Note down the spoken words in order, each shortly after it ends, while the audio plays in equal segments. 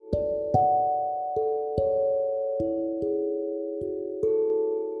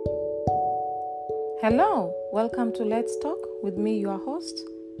Hello, welcome to Let's Talk with me, your host,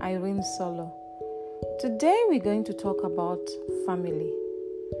 Irene Solo. Today we're going to talk about family.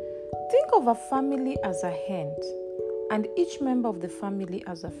 Think of a family as a hand and each member of the family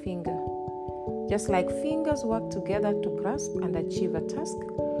as a finger. Just like fingers work together to grasp and achieve a task,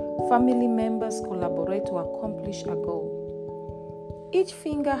 family members collaborate to accomplish a goal. Each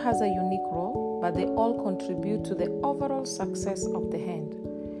finger has a unique role, but they all contribute to the overall success of the hand.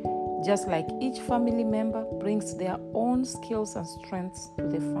 Just like each family member brings their own skills and strengths to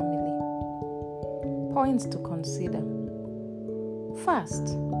the family. Points to consider.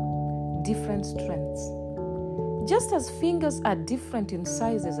 First, different strengths. Just as fingers are different in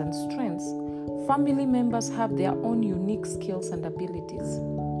sizes and strengths, family members have their own unique skills and abilities.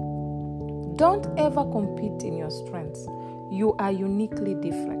 Don't ever compete in your strengths. You are uniquely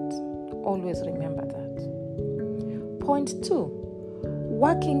different. Always remember that. Point 2.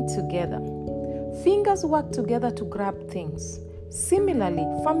 Working together. Fingers work together to grab things. Similarly,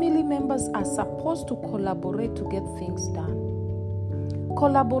 family members are supposed to collaborate to get things done.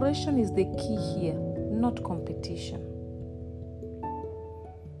 Collaboration is the key here, not competition.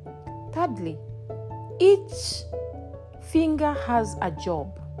 Thirdly, each finger has a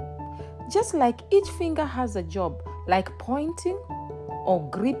job. Just like each finger has a job, like pointing or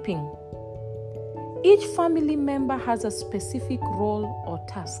gripping, each family member has a specific role or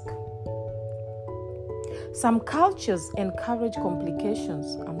task. Some cultures encourage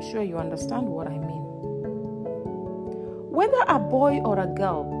complications. I'm sure you understand what I mean. Whether a boy or a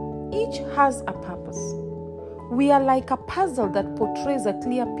girl, each has a purpose. We are like a puzzle that portrays a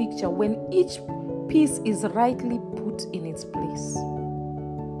clear picture when each piece is rightly put in its place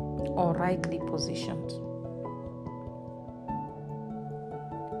or rightly positioned.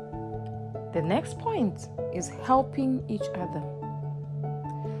 The next point is helping each other.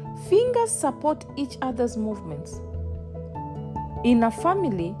 Fingers support each other's movements. In a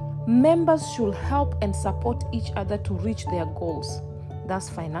family, members should help and support each other to reach their goals. That's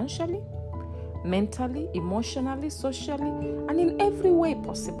financially, mentally, emotionally, socially, and in every way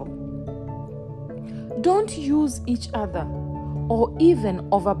possible. Don't use each other or even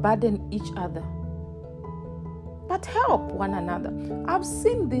overburden each other, but help one another. I've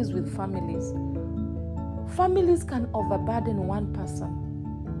seen this with families. Families can overburden one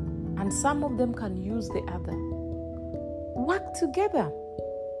person, and some of them can use the other. Work together.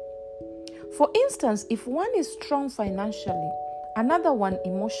 For instance, if one is strong financially, another one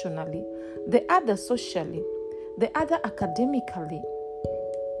emotionally, the other socially, the other academically,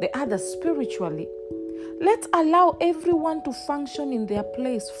 the other spiritually, let's allow everyone to function in their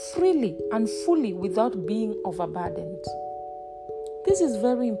place freely and fully without being overburdened. This is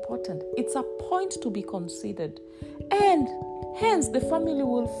very important. It's a point to be considered. And hence the family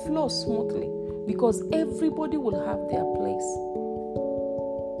will flow smoothly because everybody will have their place.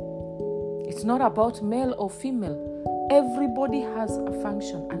 It's not about male or female. Everybody has a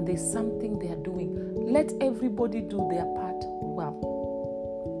function and there's something they are doing. Let everybody do their part well.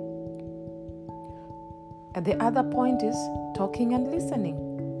 And the other point is talking and listening.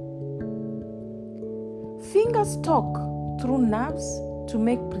 Fingers talk through nerves to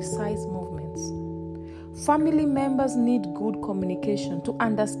make precise movements. Family members need good communication to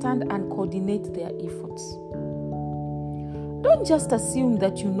understand and coordinate their efforts. Don't just assume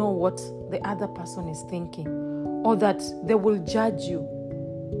that you know what the other person is thinking or that they will judge you.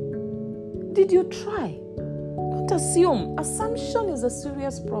 Did you try? Don't assume. Assumption is a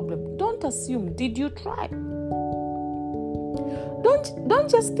serious problem. Don't assume. Did you try? Don't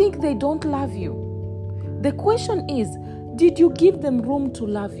just think they don't love you. The question is, did you give them room to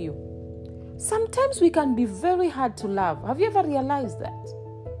love you? Sometimes we can be very hard to love. Have you ever realized that?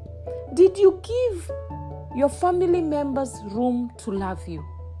 Did you give your family members room to love you?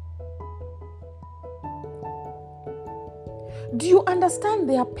 Do you understand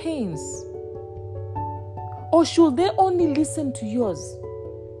their pains? Or should they only listen to yours?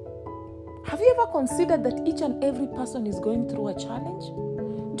 Have you ever considered that each and every person is going through a challenge?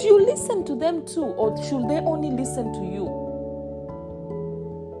 Do you listen to them too, or should they only listen to you?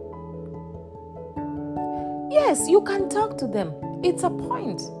 Yes, you can talk to them. It's a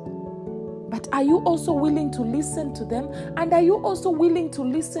point. But are you also willing to listen to them? And are you also willing to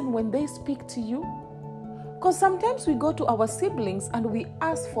listen when they speak to you? Because sometimes we go to our siblings and we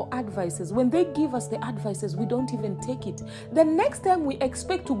ask for advices. When they give us the advices, we don't even take it. The next time we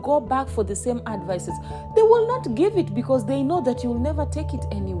expect to go back for the same advices, they will not give it because they know that you'll never take it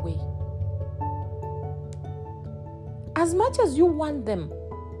anyway. As much as you want them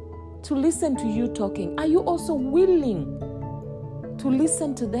to listen to you talking, are you also willing to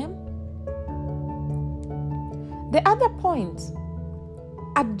listen to them? The other point,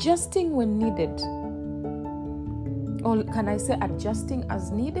 adjusting when needed. Or can I say adjusting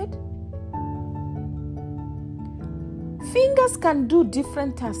as needed? Fingers can do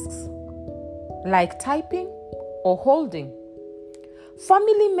different tasks, like typing or holding.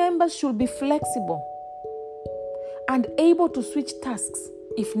 Family members should be flexible and able to switch tasks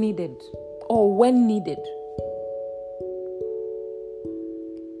if needed or when needed.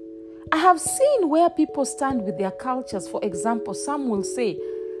 I have seen where people stand with their cultures. For example, some will say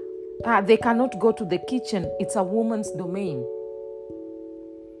they cannot go to the kitchen, it's a woman's domain,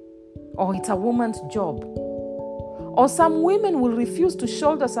 or it's a woman's job. Or some women will refuse to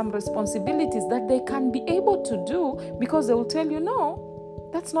shoulder some responsibilities that they can be able to do because they will tell you, no,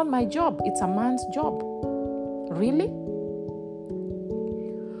 that's not my job, it's a man's job. Really?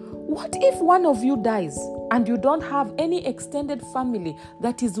 What if one of you dies and you don't have any extended family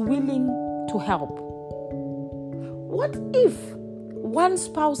that is willing to help? What if one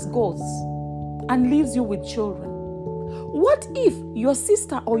spouse goes and leaves you with children? What if your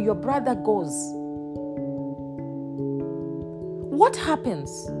sister or your brother goes? What happens?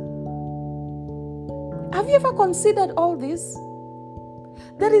 Have you ever considered all this?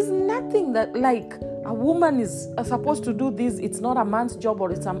 There is nothing that like a woman is supposed to do this, it's not a man's job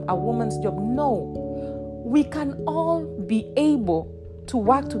or it's a woman's job. No. We can all be able to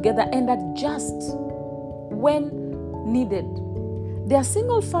work together and adjust when needed. There are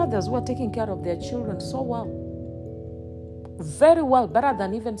single fathers who are taking care of their children so well. Very well, better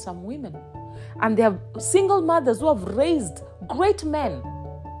than even some women. And there are single mothers who have raised great men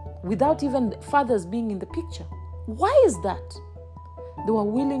without even fathers being in the picture. Why is that? They were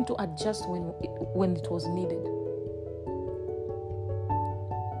willing to adjust when it was needed.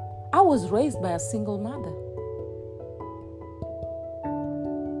 I was raised by a single mother.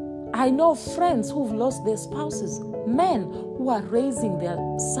 I know friends who've lost their spouses, men who are raising their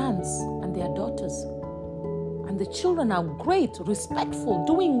sons and their daughters. And the children are great, respectful,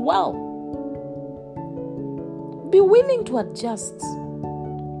 doing well. Be willing to adjust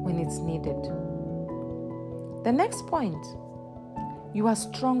when it's needed. The next point, you are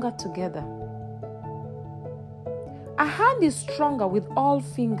stronger together. A hand is stronger with all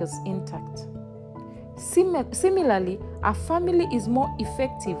fingers intact. Similarly, a family is more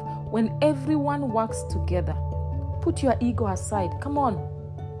effective when everyone works together. Put your ego aside. Come on.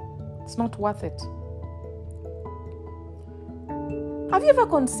 It's not worth it. Have you ever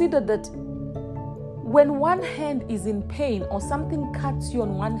considered that when one hand is in pain or something cuts you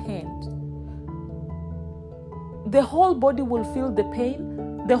on one hand, the whole body will feel the pain?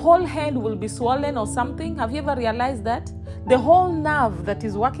 The whole hand will be swollen or something? Have you ever realized that? The whole nerve that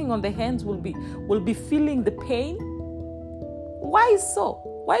is working on the hands will be feeling the pain? Why so?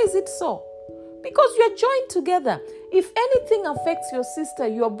 Why is it so? Because you are joined together. If anything affects your sister,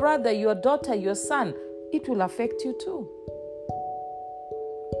 your brother, your daughter, your son, it will affect you too.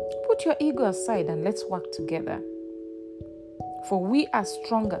 Put your ego aside and let's work together. For we are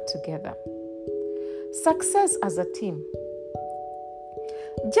stronger together. Success as a team.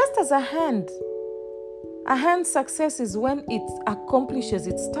 Just as a hand's success is when it accomplishes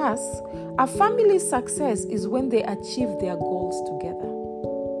its tasks, a family's success is when they achieve their goals together.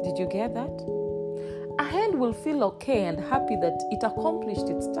 Did you get that? A hand will feel okay and happy that it accomplished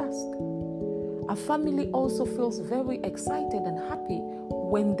its task. A family also feels very excited and happy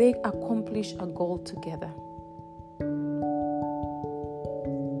when they accomplish a goal together.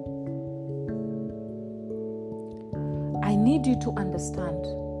 I need you to understand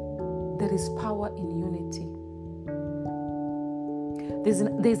there is power in unity.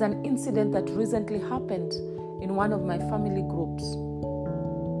 There's an incident that recently happened in one of my family groups.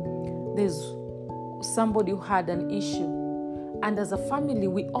 There's somebody who had an issue, and as a family,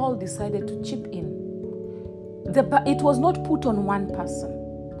 we all decided to chip in. It was not put on one person.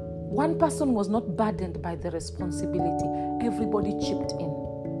 One person was not burdened by the responsibility. Everybody chipped in.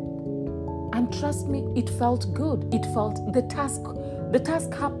 And trust me, it felt good. It felt the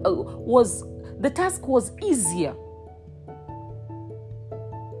task was easier.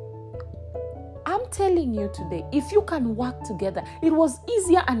 I'm telling you today, if you can work together, it was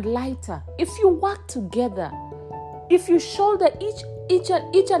easier and lighter. If you work together, if you shoulder each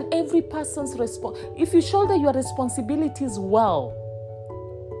and every person's if you shoulder your responsibilities well,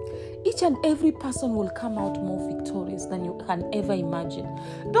 each and every person will come out more victorious than you can ever imagine.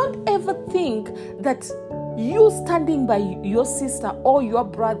 Don't ever think that you standing by your sister or your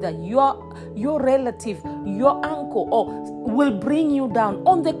brother, your relative, your uncle, will bring you down.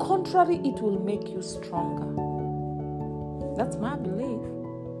 On the contrary, it will make you stronger. That's my belief.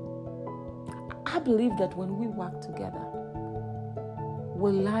 I believe that when we work together,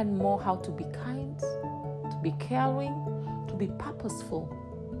 we'll learn more how to be kind, to be caring, to be purposeful.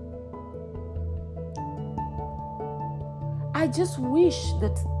 I just wish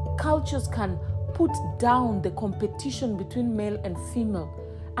that cultures can put down the competition between male and female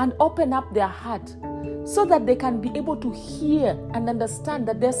and open up their heart so that they can be able to hear and understand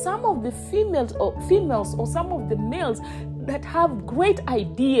that there's some of the females or some of the males that have great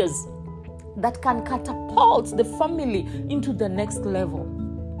ideas that can catapult the family into the next level.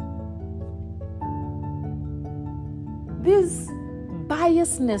 This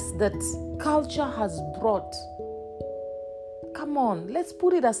biasness that culture has brought, come on, let's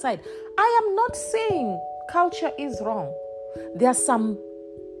put it aside. I am not saying culture is wrong. There are some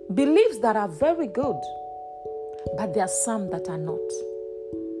beliefs that are very good, but there are some that are not.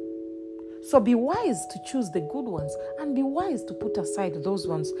 So be wise to choose the good ones and be wise to put aside those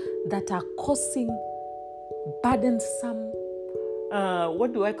ones that are causing burdensome,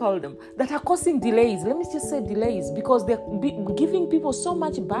 that are causing delays. Let me just say delays, because they're giving people so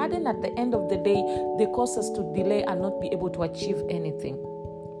much burden. At the end of the day, they cause us to delay and not be able to achieve anything.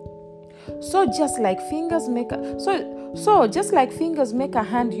 So just like fingers make a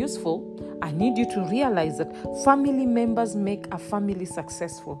hand useful, I need you to realize that family members make a family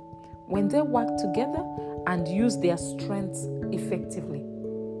successful when they work together and use their strengths effectively.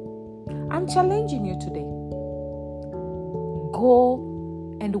 I'm challenging you today.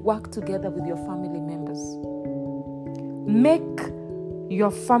 Go and work together with your family members. Make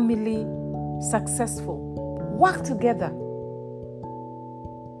your family successful. Work together.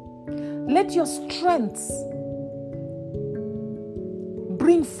 Let your strengths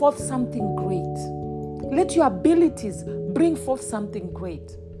bring forth something great. Let your abilities bring forth something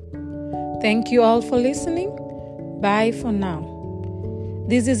great. Thank you all for listening. Bye for now.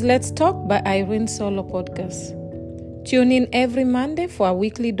 This is Let's Talk by Irene Solo Podcast. Tune in every Monday for a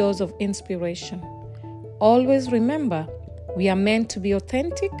weekly dose of inspiration. Always remember, we are meant to be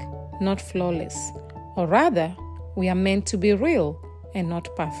authentic, not flawless. Or rather, we are meant to be real and not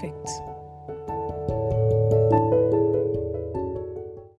perfect.